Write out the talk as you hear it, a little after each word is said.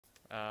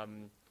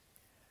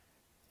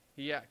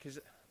Yeah, because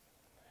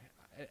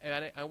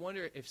I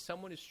wonder if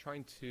someone is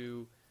trying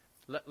to,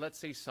 let's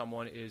say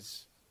someone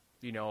is,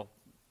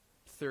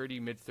 30,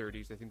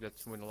 mid-30s. I think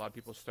that's when a lot of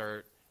people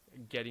start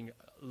getting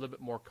a little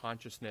bit more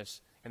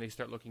consciousness, and they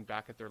start looking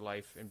back at their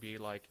life and be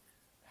like,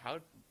 how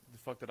the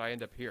fuck did I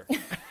end up here?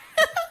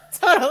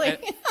 Totally.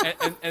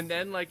 and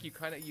then like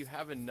you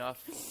have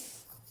enough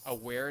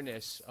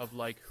awareness of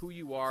like who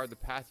you are, the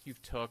path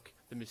you've took,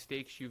 the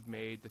mistakes you've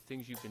made, the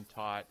things you've been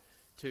taught,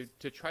 to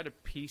try to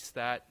piece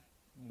that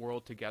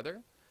world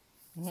together.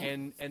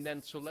 And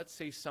then, so let's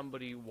say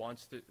somebody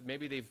wants to,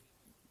 maybe they've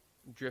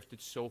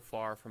drifted so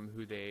far from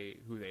who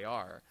they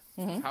are.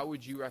 How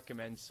would you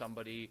recommend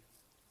somebody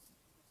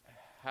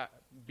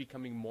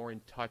becoming more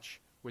in touch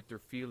with their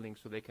feelings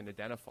so they can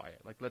identify it?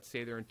 Like, let's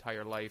say their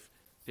entire life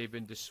they've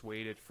been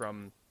dissuaded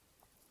from,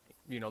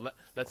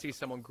 let's say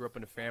someone grew up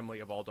in a family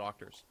of all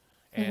doctors,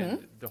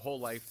 and the whole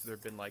life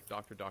they've been like,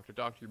 doctor, doctor,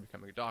 doctor, you're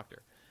becoming a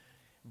doctor.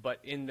 But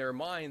in their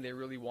mind, they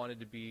really wanted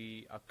to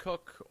be a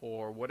cook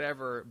or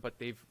whatever, but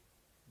they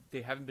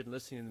haven't been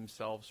listening to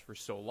themselves for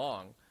so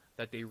long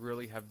that they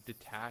really have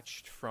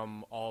detached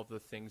from all the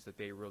things that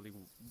they really,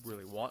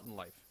 really want in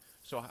life.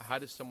 So how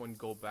does someone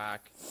go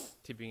back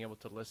to being able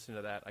to listen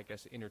to that, I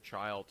guess, inner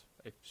child,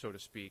 so to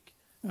speak,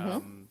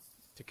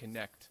 to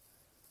connect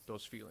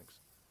those feelings?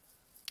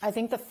 I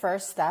think the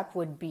first step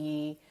would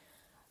be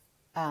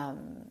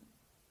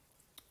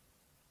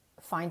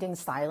finding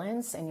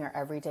silence in your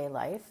everyday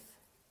life,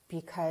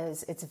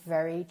 because it's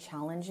very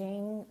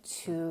challenging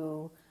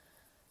to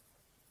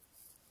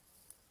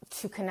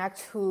connect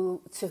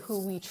to who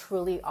we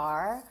truly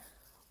are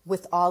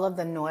with all of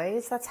the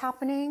noise that's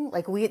happening.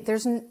 Like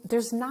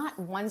there's not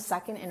 1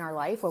 second in our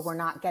life where we're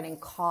not getting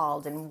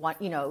called, and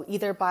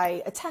either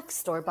by a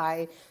text or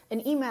by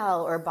an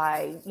email or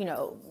by,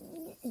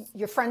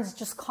 your friends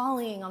just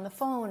calling on the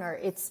phone, or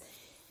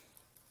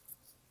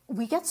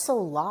we get so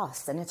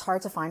lost, and it's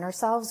hard to find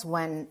ourselves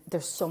when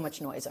there's so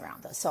much noise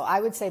around us. So I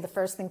would say the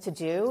first thing to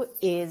do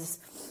is,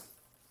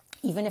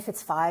 even if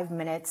it's 5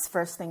 minutes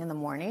first thing in the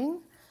morning,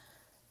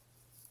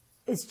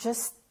 is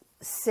just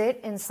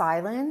sit in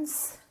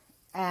silence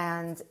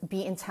and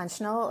be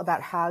intentional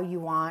about how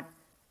you want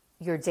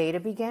your day to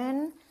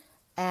begin,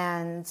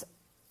 and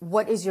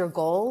what is your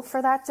goal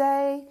for that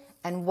day,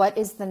 and what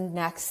is the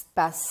next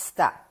best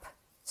step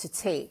to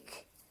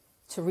take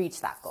to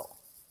reach that goal.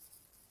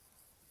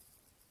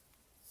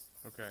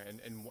 Okay,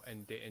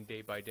 and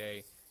day by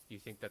day, you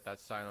think that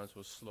silence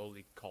will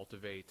slowly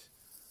cultivate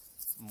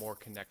more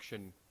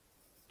connection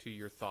to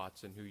your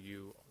thoughts and who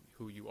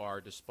you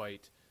are,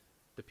 despite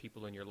the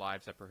people in your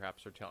lives that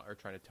perhaps are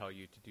trying to tell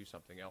you to do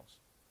something else?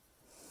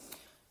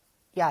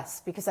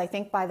 Yes, because I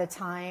think by the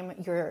time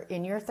you're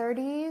in your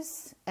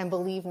 30s, and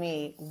believe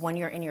me, when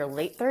you're in your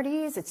late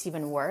 30s, it's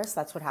even worse.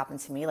 That's what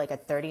happened to me. Like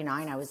at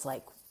 39, I was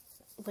like,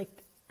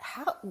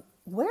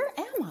 where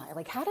am I?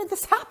 Like, how did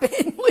this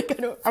happen? Like,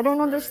 I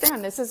don't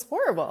understand. This is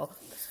horrible.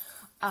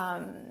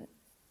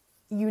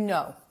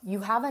 You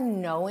have a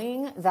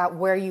knowing that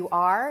where you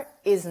are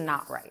is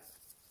not right.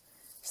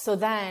 So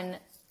then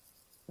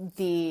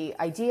the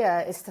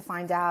idea is to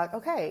find out,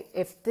 okay,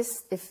 if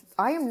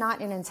I am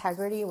not in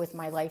integrity with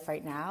my life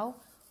right now,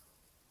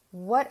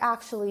 what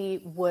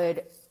actually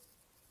would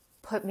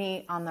put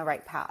me on the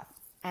right path?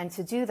 And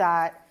to do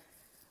that,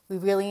 we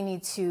really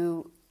need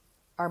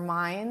our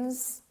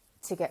minds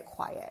to get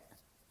quiet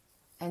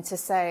and to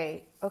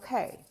say,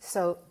 okay,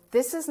 so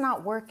this is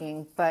not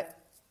working, but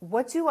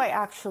what do I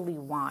actually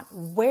want?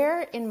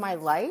 Where in my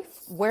life,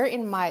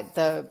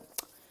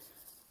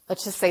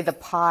 let's just say the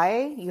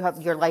pie,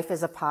 your life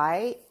is a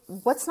pie.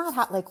 What's not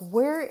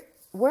where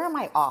am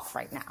I off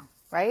right now?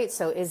 Right?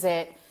 So is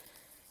it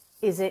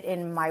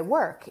in my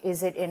work?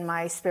 Is it in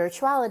my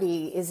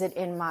spirituality? Is it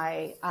in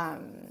my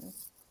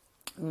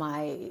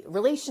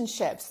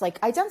relationships?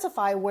 Like,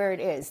 identify where it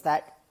is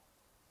that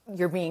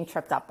you're being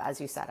tripped up,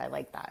 as you said. I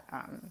like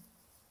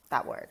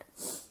that word.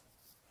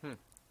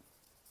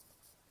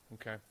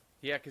 Okay.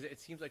 Yeah, because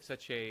it seems like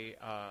such a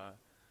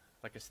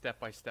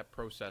step-by-step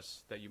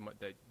process that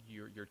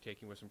you're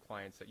taking with some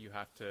clients, that you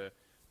have to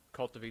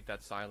cultivate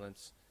that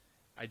silence,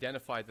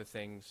 identify the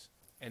things,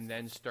 and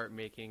then start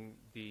making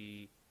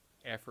the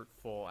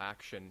effortful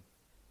action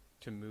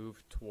to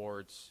move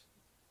towards,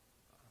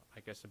 I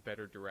guess, a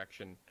better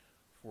direction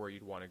for where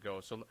you'd want to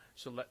go. So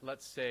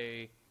let's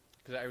say,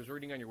 because I was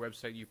reading on your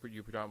website, you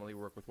predominantly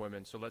work with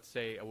women. So let's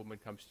say a woman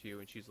comes to you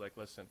and she's like,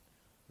 listen,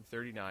 I'm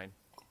 39.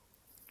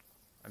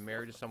 I'm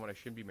married to someone I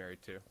shouldn't be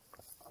married to.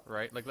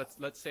 Right? Like,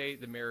 let's say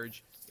the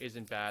marriage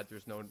isn't bad.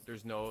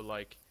 There's no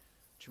like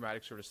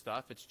traumatic sort of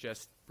stuff. It's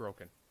just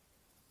broken.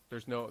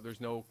 There's no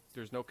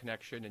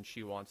connection, and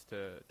she wants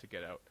to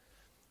get out.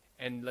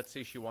 And let's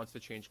say she wants to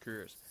change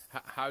careers.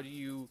 How do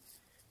you?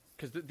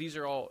 Because these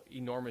are all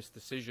enormous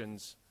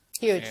decisions.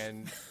 Huge.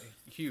 And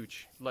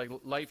huge, like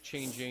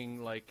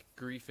life-changing, like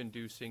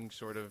grief-inducing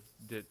sort of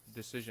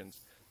decisions.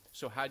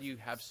 So how do you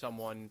have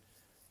someone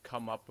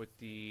come up with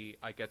the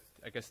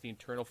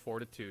internal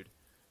fortitude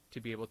to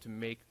be able to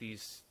make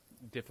these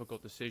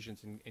difficult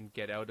decisions and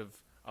get out of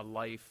a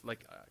life,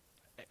 like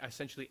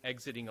essentially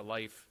exiting a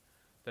life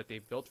that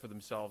they've built for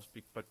themselves,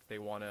 but they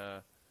want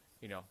to,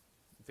 you know,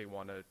 they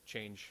want to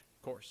change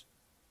course.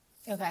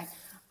 Okay.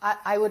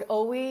 I would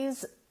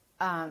always,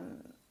 I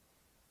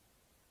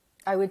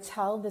would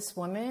tell this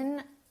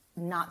woman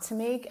not to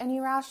make any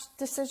rash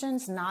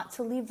decisions, not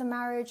to leave the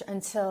marriage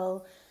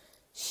until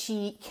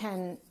she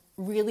can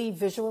really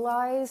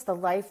visualize the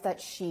life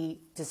that she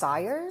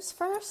desires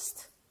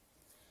first.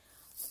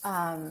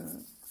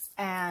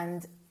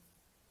 And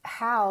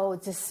how,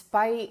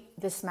 despite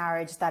this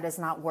marriage that is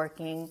not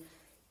working,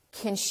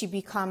 can she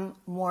become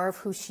more of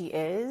who she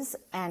is?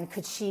 And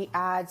could she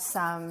add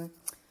some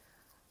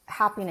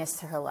happiness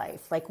to her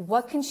life? Like,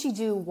 what can she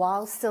do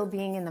while still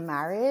being in the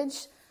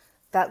marriage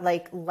that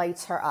like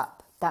lights her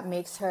up, that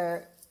makes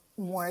her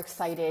more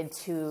excited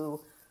to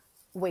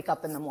wake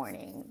up in the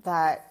morning,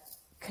 that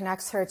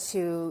connects her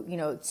to, you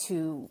know,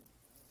 to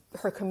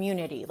her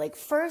community? Like,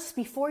 first,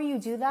 before you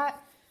do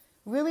that,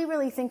 really,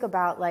 really think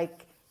about,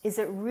 like, is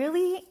it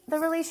really the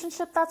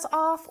relationship that's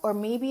off? Or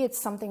maybe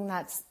it's something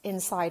that's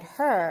inside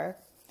her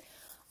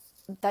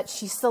that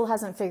she still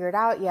hasn't figured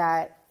out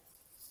yet,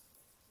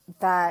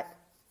 that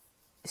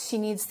she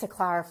needs to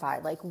clarify.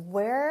 Like,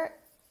 where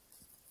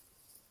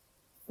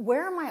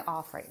am I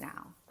off right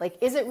now? Like,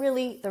 is it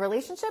really the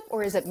relationship,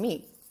 or is it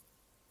me?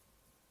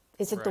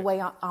 Is it the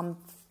way I'm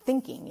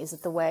thinking? Is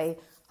it the way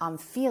I'm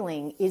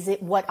feeling? Is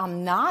it what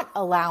I'm not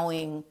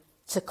allowing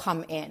to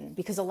come in?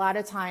 Because a lot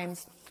of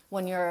times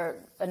when you're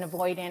an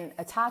avoidant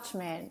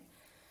attachment,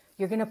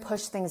 you're going to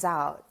push things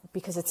out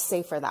because it's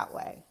safer that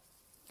way.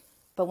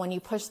 But when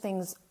you push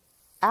things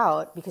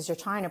out because you're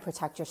trying to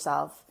protect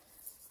yourself,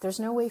 there's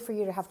no way for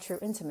you to have true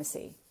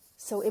intimacy.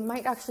 So it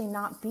might actually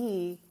not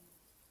be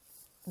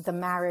the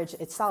marriage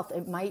itself.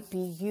 It might be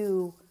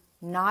you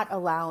not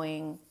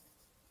allowing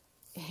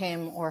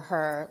him or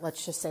her,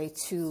 let's just say,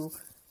 to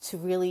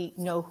really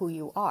know who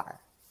you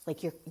are.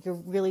 Like, you're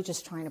really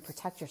just trying to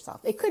protect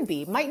yourself. It could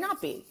be, might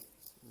not be.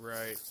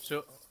 Right.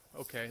 So,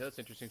 okay, that's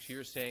interesting. So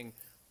you're saying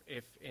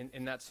if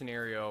in that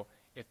scenario,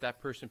 if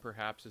that person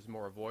perhaps is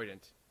more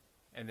avoidant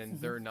and then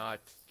they're not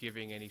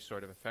giving any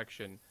sort of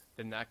affection,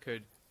 then that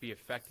could be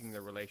affecting the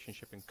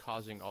relationship and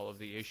causing all of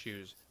the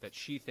issues that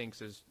she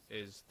thinks is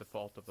the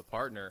fault of the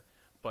partner,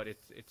 but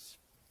it's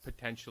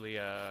potentially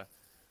a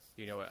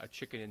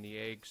chicken and the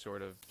egg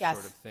sort of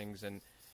things. And